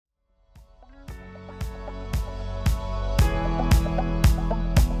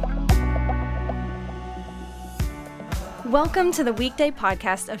Welcome to the Weekday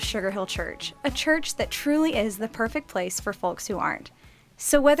podcast of Sugar Hill Church, a church that truly is the perfect place for folks who aren't.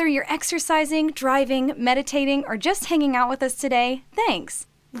 So whether you're exercising, driving, meditating, or just hanging out with us today, thanks.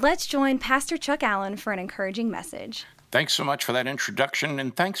 Let's join Pastor Chuck Allen for an encouraging message. Thanks so much for that introduction,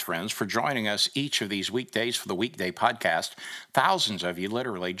 and thanks, friends, for joining us each of these weekdays for the Weekday podcast. Thousands of you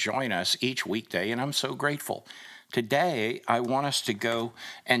literally join us each weekday, and I'm so grateful. Today, I want us to go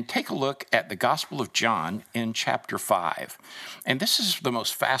and take a look at the Gospel of John in chapter 5. And this is the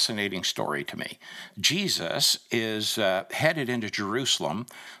most fascinating story to me. Jesus is headed into Jerusalem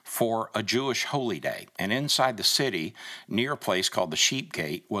for a Jewish holy day. And inside the city, near a place called the Sheep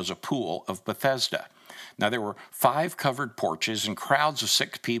Gate, was a pool of Bethesda. Now, there were 5 covered porches and crowds of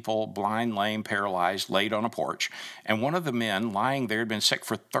sick people, blind, lame, paralyzed, laid on a porch. And one of the men lying there had been sick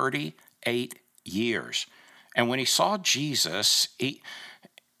for 38 years. And when he saw Jesus,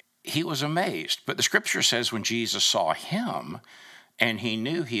 he was amazed. But the scripture says when Jesus saw him, and he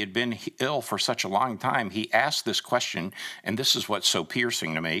knew he had been ill for such a long time, he asked this question, and this is what's so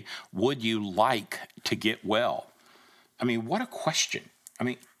piercing to me: would you like to get well? I mean, what a question. I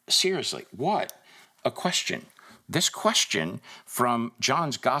mean, seriously, what a question. This question from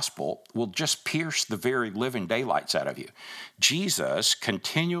John's gospel will just pierce the very living daylights out of you. Jesus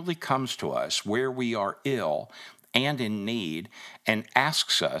continually comes to us where we are ill and in need and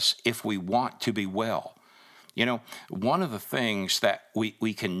asks us if we want to be well. You know, one of the things that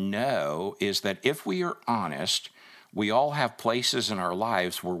we can know is that if we are honest, we all have places in our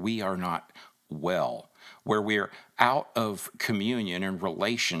lives where we are not well, where we're out of communion and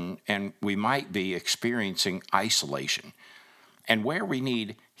relation, and we might be experiencing isolation, and where we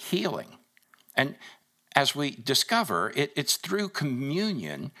need healing. And as we discover, it's through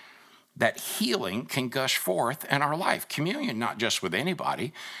communion that healing can gush forth in our life. Communion not just with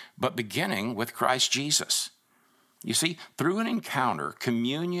anybody, but beginning with Christ Jesus. You see, through an encounter,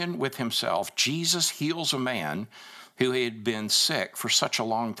 communion with himself, Jesus heals a man who had been sick for such a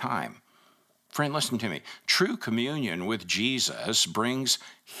long time. Friend, listen to me. True communion with Jesus brings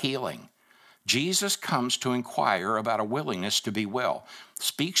healing. Jesus comes to inquire about a willingness to be well,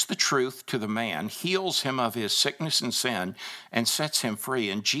 speaks the truth to the man, heals him of his sickness and sin, and sets him free.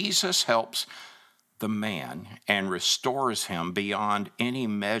 And Jesus helps the man and restores him beyond any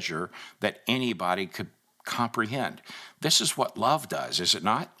measure that anybody could comprehend. This is what love does, is it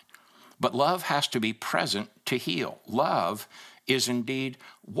not? But love has to be present to heal. Love is indeed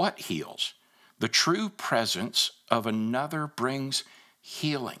what heals. The true presence of another brings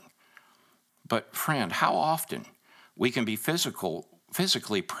healing. But friend, how often we can be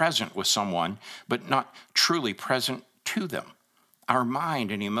physically present with someone, but not truly present to them. Our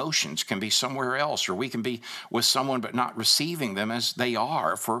mind and emotions can be somewhere else, or we can be with someone but not receiving them as they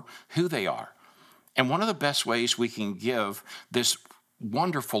are for who they are. And one of the best ways we can give this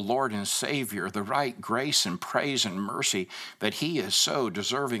wonderful Lord and Savior the right grace and praise and mercy that he is so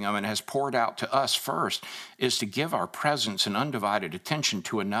deserving of and has poured out to us first is to give our presence and undivided attention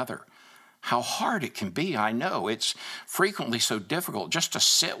to another. How hard it can be, I know. It's frequently so difficult just to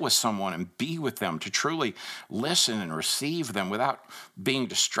sit with someone and be with them, to truly listen and receive them without being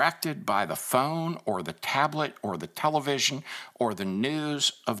distracted by the phone or the tablet or the television or the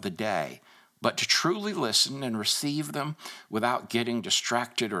news of the day. But to truly listen and receive them without getting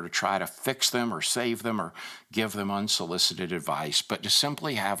distracted or to try to fix them or save them or give them unsolicited advice, but to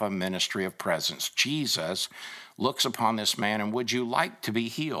simply have a ministry of presence. Jesus looks upon this man, and would you like to be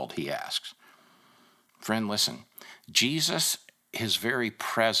healed, he asks. Friend, listen, Jesus, his very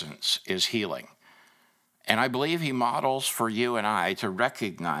presence is healing. And I believe he models for you and I to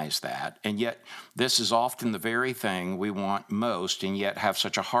recognize that. And yet this is often the very thing we want most and yet have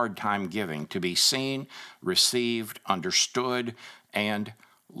such a hard time giving: to be seen, received, understood, and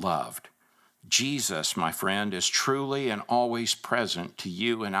loved. Jesus, my friend, is truly and always present to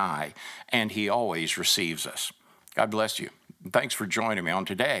you and I, and he always receives us. God bless you. Thanks for joining me on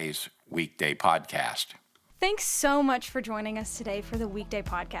today's Weekday podcast. Thanks so much for joining us today for the Weekday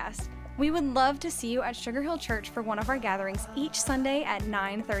podcast. We would love to see you at Sugar Hill Church for one of our gatherings each Sunday at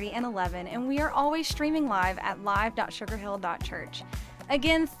 9:30 and 11, and we are always streaming live at live.sugarhill.church.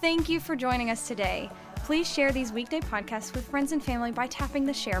 Again, thank you for joining us today. Please share these weekday podcasts with friends and family by tapping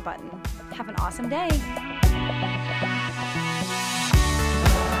the share button. Have an awesome day.